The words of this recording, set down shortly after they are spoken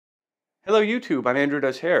Hello YouTube, I'm Andrew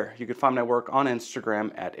Does Hair. You can find my work on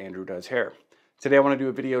Instagram at Andrew Does Hair. Today I want to do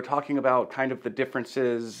a video talking about kind of the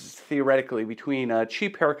differences theoretically between a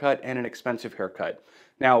cheap haircut and an expensive haircut.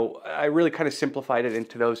 Now, I really kind of simplified it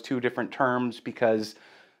into those two different terms because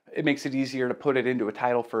it makes it easier to put it into a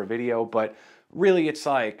title for a video, but really it's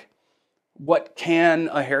like, what can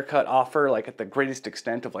a haircut offer, like at the greatest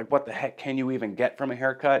extent of like what the heck can you even get from a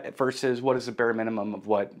haircut versus what is the bare minimum of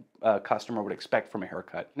what a customer would expect from a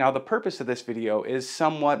haircut. Now the purpose of this video is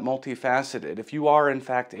somewhat multifaceted. If you are in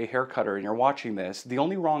fact a haircutter and you're watching this, the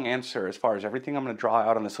only wrong answer as far as everything I'm going to draw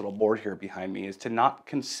out on this little board here behind me is to not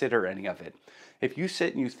consider any of it. If you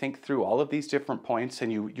sit and you think through all of these different points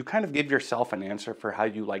and you kind of give yourself an answer for how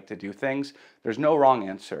you like to do things, there's no wrong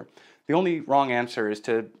answer. The only wrong answer is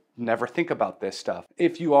to never think about this stuff.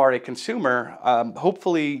 If you are a consumer,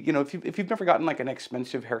 hopefully, you know, if you've never gotten like an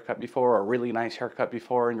expensive haircut before or a really nice haircut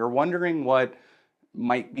before and you're wondering what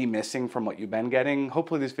might be missing from what you've been getting,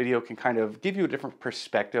 hopefully this video can kind of give you a different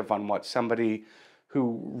perspective on what somebody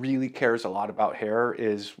who really cares a lot about hair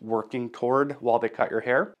is working toward while they cut your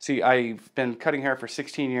hair. See, I've been cutting hair for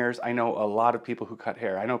 16 years. I know a lot of people who cut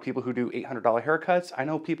hair. I know people who do $800 haircuts. I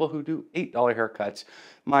know people who do $8 haircuts.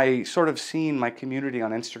 My sort of scene, my community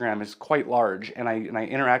on Instagram is quite large, and I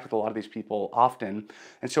interact with a lot of these people often.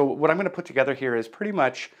 And so what I'm going to put together here is pretty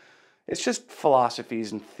much, it's just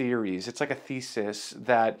philosophies and theories. It's like a thesis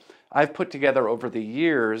that I've put together over the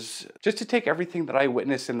years just to take everything that I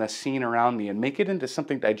witness in the scene around me and make it into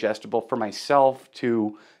something digestible for myself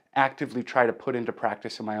to actively try to put into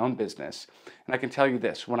practice in my own business. And I can tell you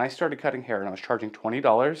this, when I started cutting hair and I was charging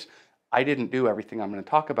 $20, I didn't do everything I'm going to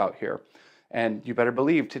talk about here. And you better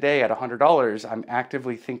believe today at $100, I'm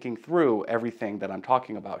actively thinking through everything that I'm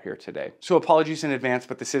talking about here today. So apologies in advance,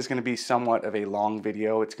 but this is going to be somewhat of a long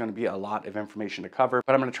video. It's going to be a lot of information to cover,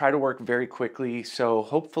 but I'm going to try to work very quickly. So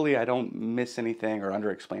hopefully I don't miss anything or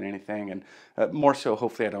under-explain anything. And more so,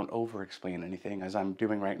 hopefully I don't over-explain anything as I'm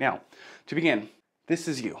doing right now. To begin, this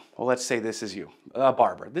is you. Well, let's say this is you, a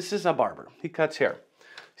barber. This is a barber. He cuts hair.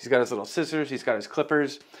 He's got his little scissors, he's got his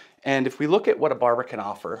clippers, and if we look at what a barber can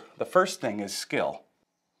offer, the first thing is skill.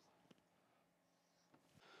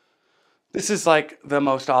 This is like the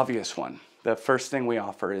most obvious one. The first thing we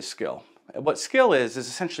offer is skill. What skill is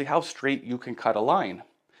essentially how straight you can cut a line.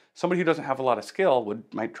 Somebody who doesn't have a lot of skill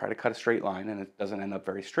might try to cut a straight line and it doesn't end up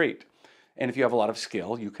very straight. And if you have a lot of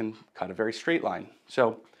skill, you can cut a very straight line.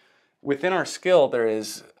 So within our skill, there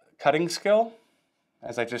is cutting skill,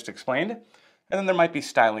 as I just explained, and then there might be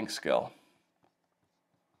styling skill.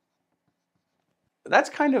 That's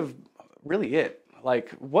kind of really it.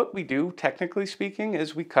 Like what we do, technically speaking,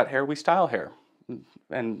 is we cut hair, we style hair.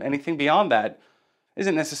 And anything beyond that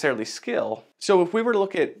isn't necessarily skill. So if we were to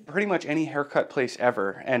look at pretty much any haircut place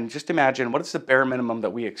ever, and just imagine what is the bare minimum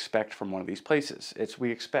that we expect from one of these places?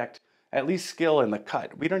 We expect at least skill in the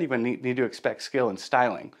cut. We don't even need to expect skill in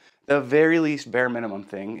styling. The very least bare minimum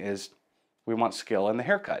thing is we want skill in the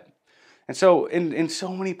haircut. And so in so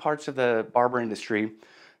many parts of the barber industry,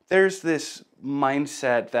 there's this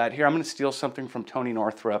mindset that, here, I'm going to steal something from Tony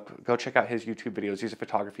Northrup. Go check out his YouTube videos. He's a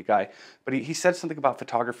photography guy. But he said something about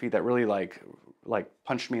photography that really like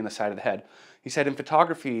punched me in the side of the head. He said in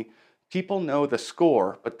photography, people know the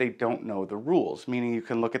score, but they don't know the rules. Meaning you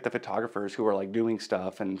can look at the photographers who are like doing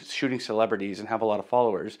stuff and shooting celebrities and have a lot of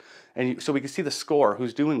followers. And so we can see the score,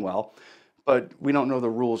 who's doing well, but we don't know the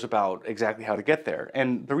rules about exactly how to get there.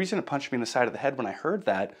 And the reason it punched me in the side of the head when I heard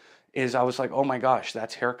that is I was like, oh my gosh,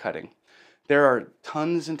 that's haircutting. There are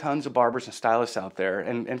tons and tons of barbers and stylists out there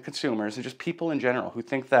and consumers and just people in general who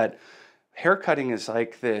think that haircutting is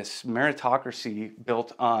like this meritocracy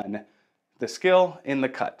built on the skill in the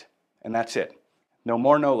cut. And that's it. No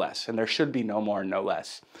more, no less. And there should be no more, no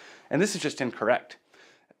less. And this is just incorrect.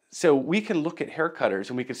 So we can look at haircutters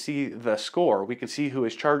and we can see the score. We can see who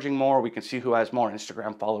is charging more. We can see who has more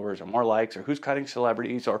Instagram followers or more likes or who's cutting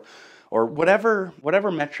celebrities or whatever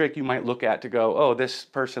metric you might look at to go, oh, this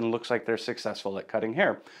person looks like they're successful at cutting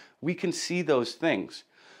hair. We can see those things.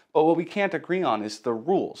 But what we can't agree on is the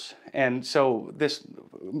rules. And so this,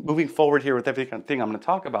 moving forward here with everything I'm going to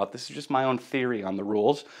talk about, this is just my own theory on the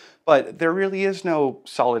rules. But there really is no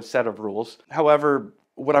solid set of rules. However,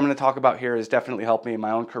 what I'm going to talk about here has definitely helped me in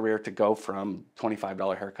my own career to go from $25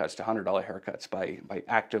 haircuts to $100 haircuts by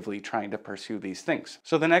actively trying to pursue these things.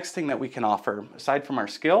 So the next thing that we can offer, aside from our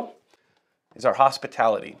skill, is our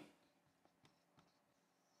hospitality.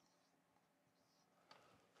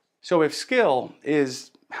 So if skill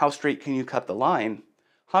is how straight can you cut the line,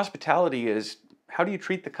 hospitality is how do you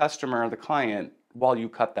treat the customer or the client while you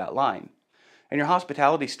cut that line. And your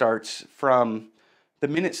hospitality starts from the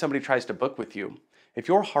minute somebody tries to book with you. If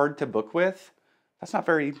you're hard to book with, that's not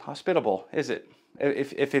very hospitable, is it?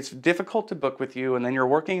 If it's difficult to book with you and then you're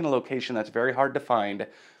working in a location that's very hard to find,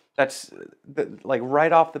 that's like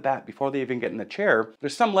right off the bat before they even get in the chair,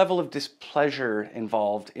 there's some level of displeasure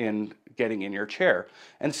involved in getting in your chair.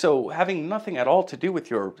 And so having nothing at all to do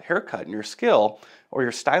with your haircut and your skill or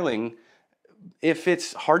your styling, if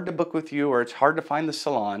it's hard to book with you or it's hard to find the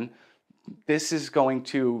salon, this is going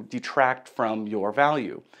to detract from your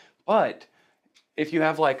value. But if you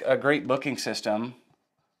have like a great booking system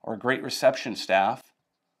or a great reception staff,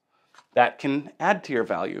 that can add to your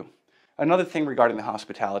value. Another thing regarding the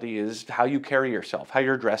hospitality is how you carry yourself, how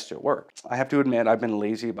you're dressed at work. I have to admit, I've been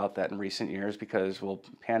lazy about that in recent years because, well,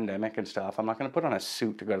 pandemic and stuff. I'm not going to put on a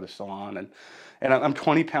suit to go to the salon, and I'm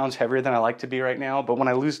 20 pounds heavier than I like to be right now, but when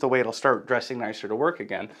I lose the weight, I'll start dressing nicer to work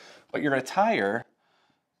again. But your attire,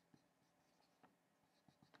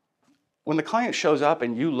 when the client shows up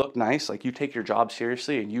and you look nice, like you take your job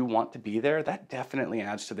seriously and you want to be there, that definitely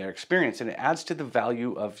adds to their experience and it adds to the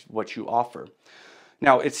value of what you offer.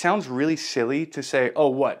 Now, it sounds really silly to say, oh,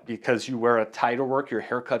 what, because you wear a tie to work, your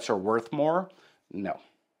haircuts are worth more? No.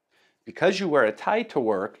 Because you wear a tie to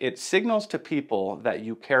work, it signals to people that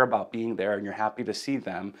you care about being there and you're happy to see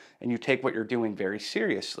them and you take what you're doing very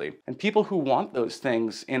seriously. And people who want those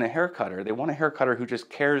things in a haircutter, they want a haircutter who just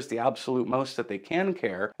cares the absolute most that they can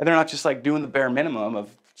care. And they're not just like doing the bare minimum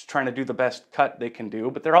of trying to do the best cut they can do,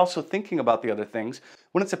 but they're also thinking about the other things.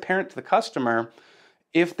 When it's apparent to the customer,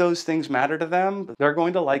 if those things matter to them, they're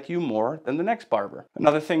going to like you more than the next barber.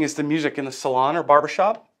 Another thing is the music in the salon or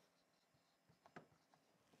barbershop.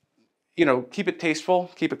 You know, keep it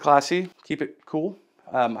tasteful, keep it classy, keep it cool.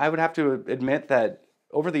 I would have to admit that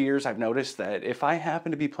over the years, I've noticed that if I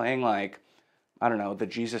happen to be playing like, I don't know, the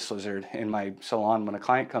Jesus Lizard in my salon when a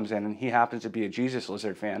client comes in and he happens to be a Jesus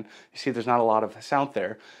Lizard fan, you see there's not a lot of sound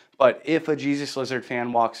there. But if a Jesus Lizard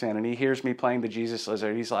fan walks in and he hears me playing the Jesus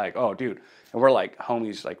Lizard, he's like, oh, dude. And we're like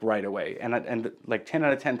homies like right away. And like 10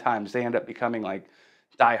 out of 10 times, they end up becoming like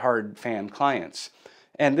diehard fan clients.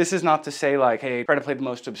 And this is not to say like, hey, try to play the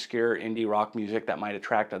most obscure indie rock music that might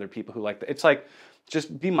attract other people who like that. It's like,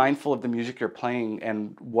 just be mindful of the music you're playing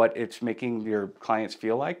and what it's making your clients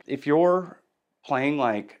feel like. If you're playing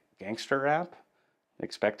like gangster rap,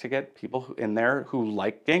 expect to get people in there who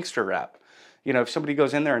like gangster rap. You know, if somebody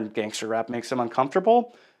goes in there and gangster rap makes them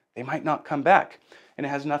uncomfortable, they might not come back. And it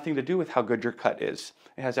has nothing to do with how good your cut is.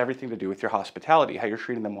 It has everything to do with your hospitality, how you're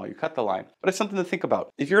treating them while you cut the line. But it's something to think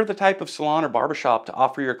about. If you're the type of salon or barbershop to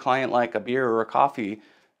offer your client like a beer or a coffee,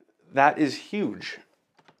 that is huge.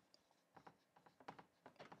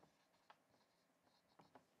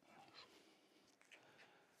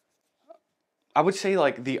 I would say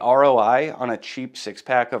like the ROI on a cheap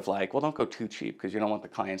six-pack of like, well, don't go too cheap because you don't want the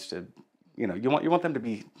clients to, you know, you want them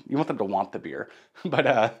to want the beer.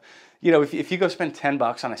 But you know, if you go spend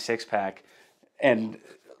 $10 on a six-pack and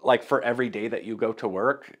like for every day that you go to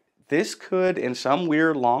work, this could in some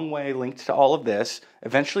weird long way linked to all of this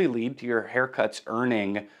eventually lead to your haircuts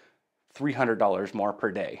earning $300 more per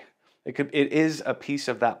day. It is a piece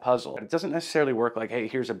of that puzzle. It doesn't necessarily work like, hey,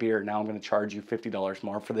 here's a beer, now I'm going to charge you $50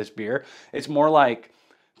 more for this beer. It's more like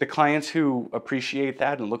the clients who appreciate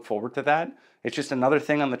that and look forward to that. It's just another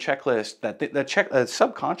thing on the checklist that the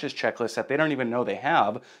subconscious checklist that they don't even know they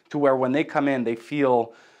have, to where when they come in, they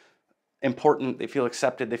feel important, they feel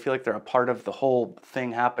accepted, they feel like they're a part of the whole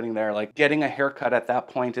thing happening there. Like getting a haircut at that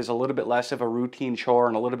point is a little bit less of a routine chore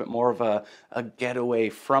and a little bit more of a getaway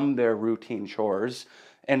from their routine chores.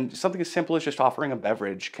 And something as simple as just offering a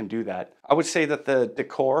beverage can do that. I would say that the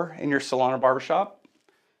decor in your salon or barbershop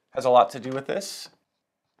has a lot to do with this.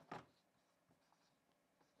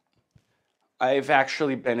 I've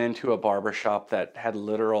actually been into a barbershop that had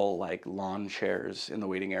literal like lawn chairs in the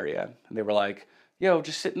waiting area. And they were like, yo,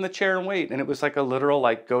 just sit in the chair and wait. And it was like a literal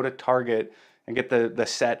like go to Target and get the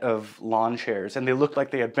set of lawn chairs. And they looked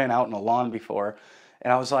like they had been out in a lawn before.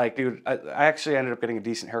 And I was like, dude, I actually ended up getting a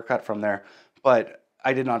decent haircut from there. But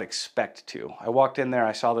I did not expect to. I walked in there,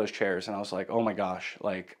 I saw those chairs, and I was like, oh my gosh,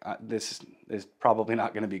 like this is probably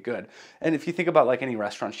not gonna be good. And if you think about like any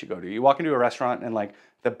restaurants you go to, you walk into a restaurant and like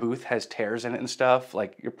the booth has tears in it and stuff,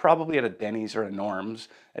 like you're probably at a Denny's or a Norm's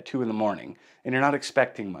at 2 in the morning, and you're not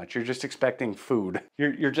expecting much. You're just expecting food.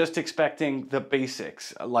 You're just expecting the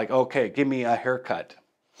basics, like, okay, give me a haircut.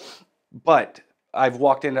 But I've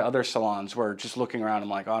walked into other salons where just looking around, I'm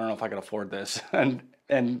like, oh, I don't know if I can afford this.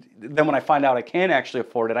 And then when I find out I can actually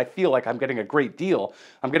afford it, I feel like I'm getting a great deal.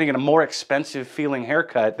 I'm getting a more expensive feeling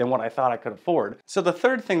haircut than what I thought I could afford. So the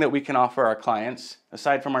third thing that we can offer our clients,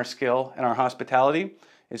 aside from our skill and our hospitality,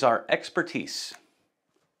 is our expertise.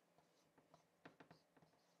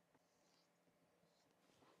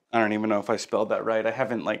 I don't even know if I spelled that right. I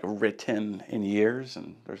haven't like written in years,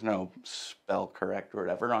 and there's no spell correct or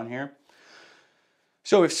whatever on here.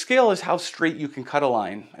 So if skill is how straight you can cut a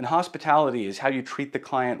line, and hospitality is how you treat the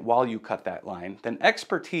client while you cut that line, then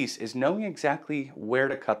expertise is knowing exactly where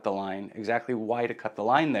to cut the line, exactly why to cut the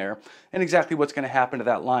line there, and exactly what's going to happen to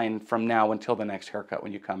that line from now until the next haircut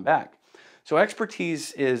when you come back. So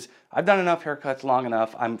expertise is, I've done enough haircuts long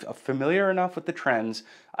enough, I'm familiar enough with the trends,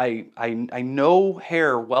 I know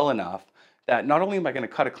hair well enough that not only am I going to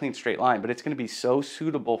cut a clean straight line, but it's going to be so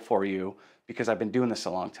suitable for you because I've been doing this a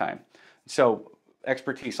long time. So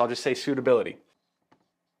expertise, I'll just say suitability.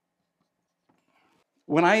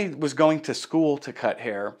 When I was going to school to cut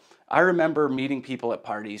hair, I remember meeting people at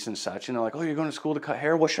parties and such, and they're like, "Oh, you're going to school to cut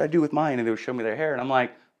hair? What should I do with mine?" And they would show me their hair, and I'm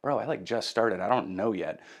like, "Bro, I like just started. I don't know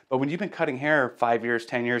yet." But when you've been cutting hair 5 years,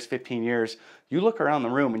 10 years, 15 years, you look around the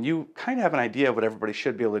room and you kind of have an idea of what everybody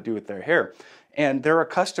should be able to do with their hair. And there are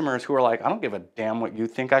customers who are like, "I don't give a damn what you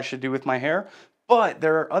think I should do with my hair." But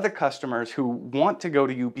there are other customers who want to go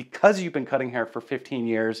to you because you've been cutting hair for 15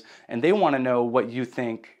 years and they want to know what you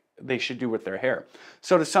think they should do with their hair.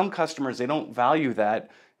 So to some customers, they don't value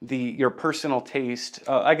that, your personal taste.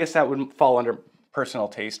 I guess that would fall under personal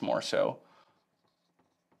taste more so.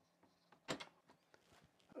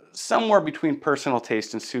 Somewhere between personal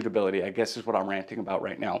taste and suitability, I guess, is what I'm ranting about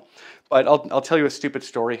right now. But I'll tell you a stupid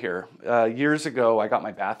story here. Years ago, I got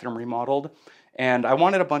my bathroom remodeled, and I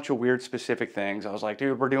wanted a bunch of weird specific things. I was like,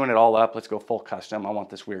 dude, we're doing it all up. Let's go full custom. I want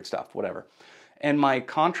this weird stuff, whatever. And my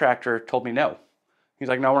contractor told me no. He's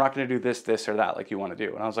like, no, we're not going to do this, this, or that like you want to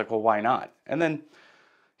do. And I was like, well, why not? And then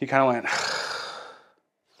he kind of went,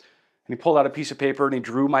 and he pulled out a piece of paper and he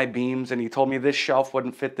drew my beams and he told me this shelf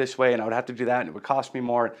wouldn't fit this way and I would have to do that and it would cost me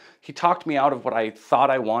more. He talked me out of what I thought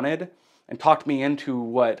I wanted and talked me into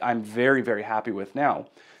what I'm very, very happy with now.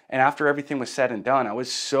 And after everything was said and done, I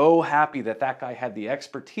was so happy that that guy had the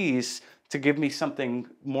expertise to give me something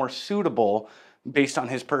more suitable based on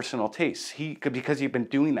his personal tastes. Because he'd been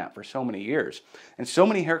doing that for so many years. And so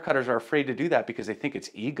many haircutters are afraid to do that because they think it's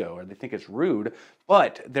ego or they think it's rude.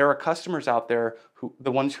 But there are customers out there,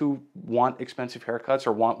 the ones who want expensive haircuts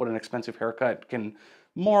or want what an expensive haircut can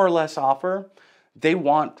more or less offer, they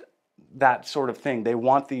want that sort of thing. They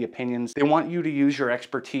want the opinions. They want you to use your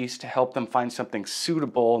expertise to help them find something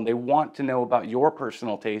suitable, and they want to know about your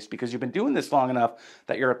personal taste because you've been doing this long enough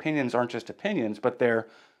that your opinions aren't just opinions, but they're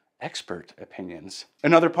expert opinions.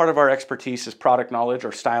 Another part of our expertise is product knowledge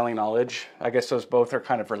or styling knowledge. I guess those both are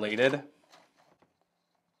kind of related.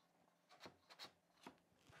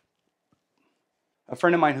 A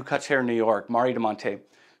friend of mine who cuts hair in New York, Mari DeMonte,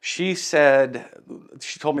 she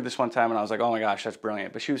told me this one time and I was like, oh my gosh, that's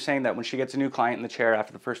brilliant. But she was saying that when she gets a new client in the chair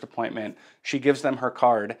after the first appointment, she gives them her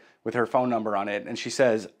card with her phone number on it. And she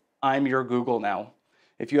says, I'm your Google now.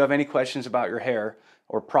 If you have any questions about your hair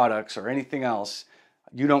or products or anything else,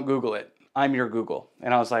 you don't Google it. I'm your Google.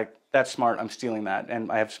 And I was like, that's smart. I'm stealing that.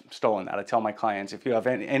 And I have stolen that. I tell my clients, if you have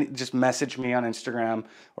any just message me on Instagram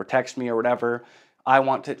or text me or whatever. I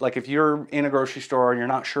want to, like if you're in a grocery store and you're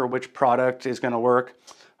not sure which product is going to work,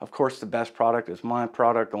 of course, the best product is my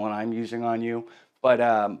product, the one I'm using on you.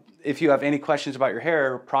 But if you have any questions about your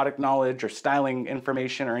hair, product knowledge, or styling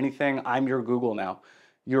information or anything, I'm your Google now.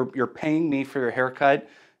 You're paying me for your haircut.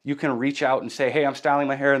 You can reach out and say, hey, I'm styling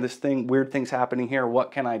my hair and weird thing's happening here.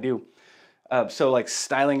 What can I do? So like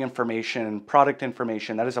styling information, product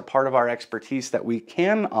information, that is a part of our expertise that we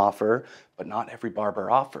can offer, but not every barber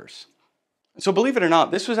offers. So believe it or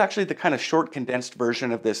not, this was actually the kind of short condensed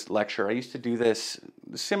version of this lecture. I used to do this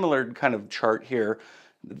similar kind of chart here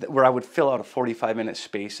where I would fill out a 45-minute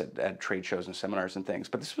space at trade shows and seminars and things.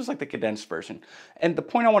 But this was like the condensed version. And the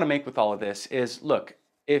point I want to make with all of this is, look,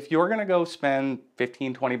 if you're going to go spend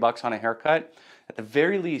 15, 20 bucks on a haircut, at the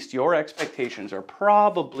very least, your expectations are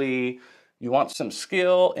probably you want some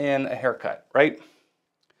skill and a haircut, right?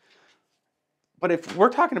 But if we're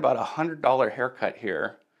talking about a $100 haircut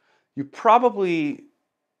here,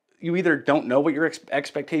 you either don't know what your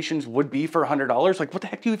expectations would be for $100. Like, what the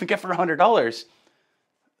heck do you even get for $100?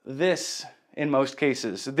 This, in most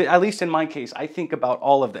cases, at least in my case, I think about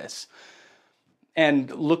all of this. And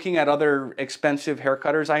looking at other expensive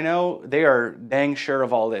haircutters I know, they are dang sure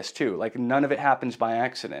of all this too. Like, none of it happens by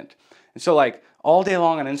accident. And so like all day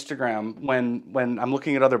long on Instagram, when I'm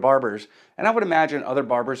looking at other barbers, and I would imagine other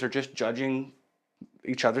barbers are just judging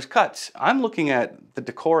each other's cuts. I'm looking at the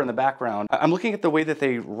decor in the background. I'm looking at the way that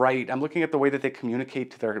they write. I'm looking at the way that they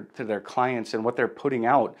communicate to their clients and what they're putting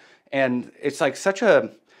out. And it's like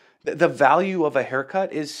the value of a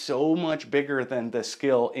haircut is so much bigger than the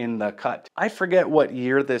skill in the cut. I forget what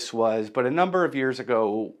year this was, but a number of years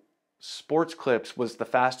ago, Sports Clips was the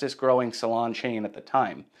fastest growing salon chain at the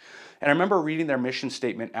time. And I remember reading their mission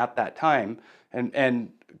statement at that time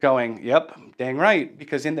and going, yep, dang right,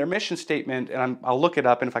 because in their mission statement, and I'll look it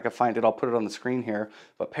up, and if I can find it, I'll put it on the screen here,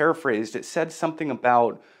 but paraphrased, it said something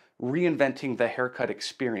about reinventing the haircut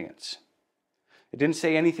experience. It didn't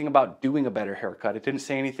say anything about doing a better haircut. It didn't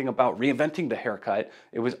say anything about reinventing the haircut.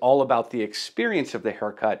 It was all about the experience of the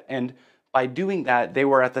haircut. And by doing that, they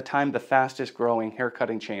were at the time the fastest growing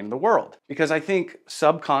haircutting chain in the world. Because I think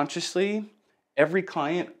subconsciously, every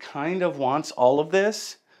client kind of wants all of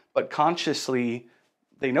this, but consciously,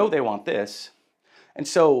 they know they want this. And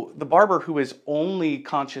so the barber who is only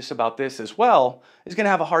conscious about this as well is going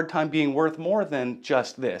to have a hard time being worth more than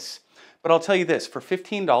just this. But I'll tell you this, for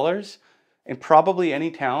 $15, in probably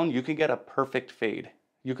any town, you can get a perfect fade.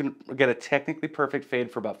 You can get a technically perfect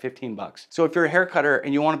fade for about 15 bucks. So if you're a hair cutter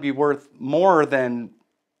and you want to be worth more than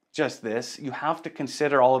just this, you have to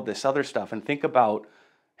consider all of this other stuff and think about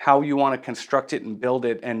how you want to construct it and build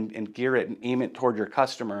it and gear it and aim it toward your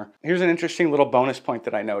customer. Here's an interesting little bonus point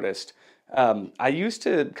that I noticed. I used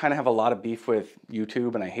to kind of have a lot of beef with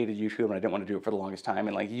YouTube, and I hated YouTube and I didn't want to do it for the longest time,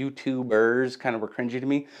 and like YouTubers kind of were cringy to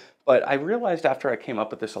me. But I realized after I came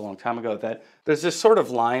up with this a long time ago that there's this sort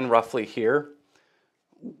of line roughly here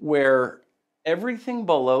where everything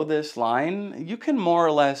below this line you can more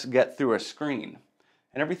or less get through a screen,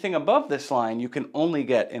 and everything above this line you can only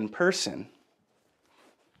get in person.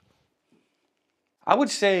 I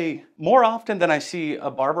would say more often than I see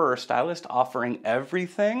a barber or stylist offering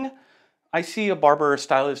everything, I see a barber or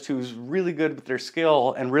stylist who's really good with their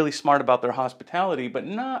skill and really smart about their hospitality, but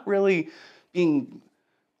not really being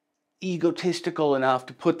egotistical enough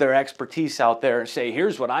to put their expertise out there and say,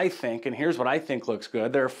 here's what I think and here's what I think looks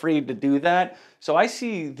good. They're afraid to do that. So I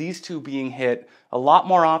see these two being hit a lot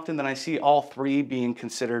more often than I see all three being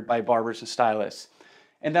considered by barbers and stylists.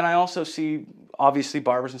 And then I also see, obviously,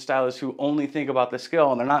 barbers and stylists who only think about the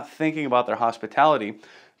skill and they're not thinking about their hospitality.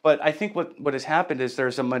 But I think what has happened is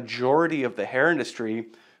there's a majority of the hair industry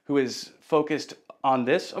who is focused on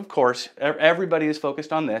this. Of course, everybody is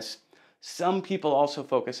focused on this. Some people also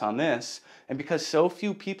focus on this. And because so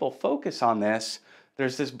few people focus on this,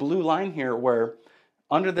 there's this blue line here where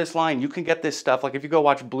under this line, you can get this stuff. Like if you go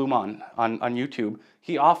watch Bluemon on YouTube,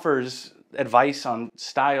 he offers advice on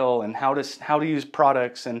style and how to use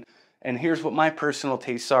products and here's what my personal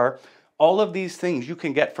tastes are. All of these things you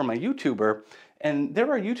can get from a YouTuber, and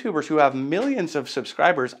there are YouTubers who have millions of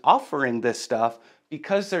subscribers offering this stuff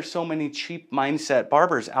because there's so many cheap mindset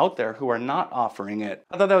barbers out there who are not offering it.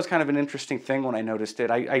 I thought that was kind of an interesting thing when I noticed it.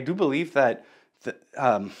 I do believe that,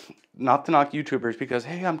 not to knock YouTubers because,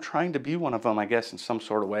 hey, I'm trying to be one of them, I guess, in some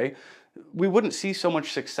sort of way. We wouldn't see so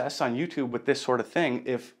much success on YouTube with this sort of thing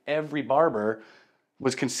if every barber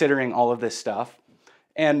was considering all of this stuff.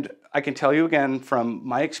 And I can tell you again from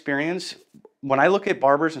my experience, when I look at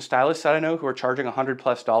barbers and stylists that I know who are charging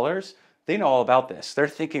 $100+, they know all about this. They're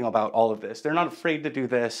thinking about all of this. They're not afraid to do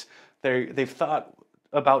this. They've thought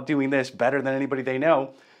about doing this better than anybody they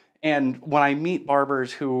know. And when I meet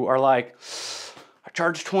barbers who are like, I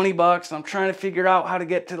charge 20 bucks and I'm trying to figure out how to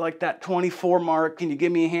get to like that 24 mark. Can you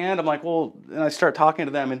give me a hand? I'm like, well, and I start talking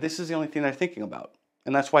to them and this is the only thing they're thinking about.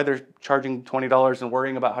 And that's why they're charging $20 and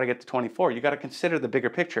worrying about how to get to 24. You got to consider the bigger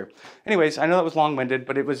picture. Anyways, I know that was long-winded,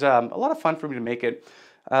 but it was a lot of fun for me to make it.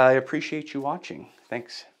 I appreciate you watching.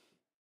 Thanks.